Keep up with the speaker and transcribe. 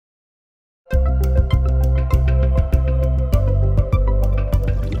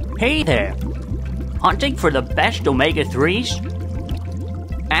Hey there! Hunting for the best omega-3s?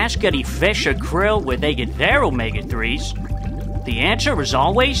 Ask any fish or krill where they get their omega-3s. The answer is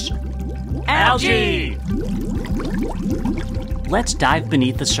always... algae! Let's dive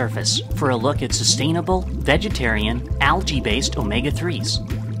beneath the surface for a look at sustainable, vegetarian, algae-based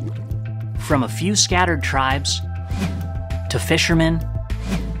omega-3s. From a few scattered tribes, to fishermen,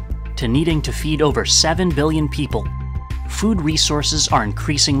 to needing to feed over 7 billion people, food resources are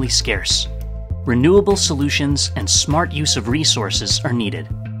increasingly scarce. Renewable solutions and smart use of resources are needed.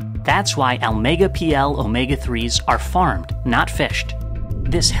 That's why Almega PL omega-3s are farmed, not fished.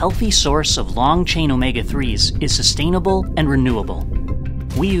 This healthy source of long-chain omega-3s is sustainable and renewable.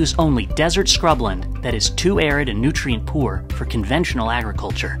 We use only desert scrubland that is too arid and nutrient poor for conventional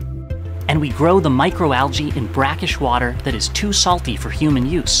agriculture. And we grow the microalgae in brackish water that is too salty for human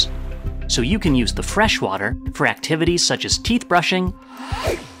use. So you can use the fresh water for activities such as teeth brushing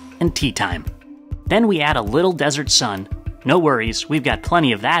and tea time. Then we add a little desert sun, no worries, we've got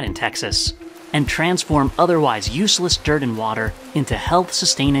plenty of that in Texas, and transform otherwise useless dirt and water into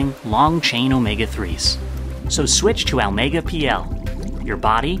health-sustaining, long-chain omega-3s. So switch to Almega PL. Your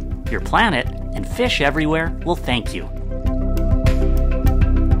body, your planet, and fish everywhere will thank you.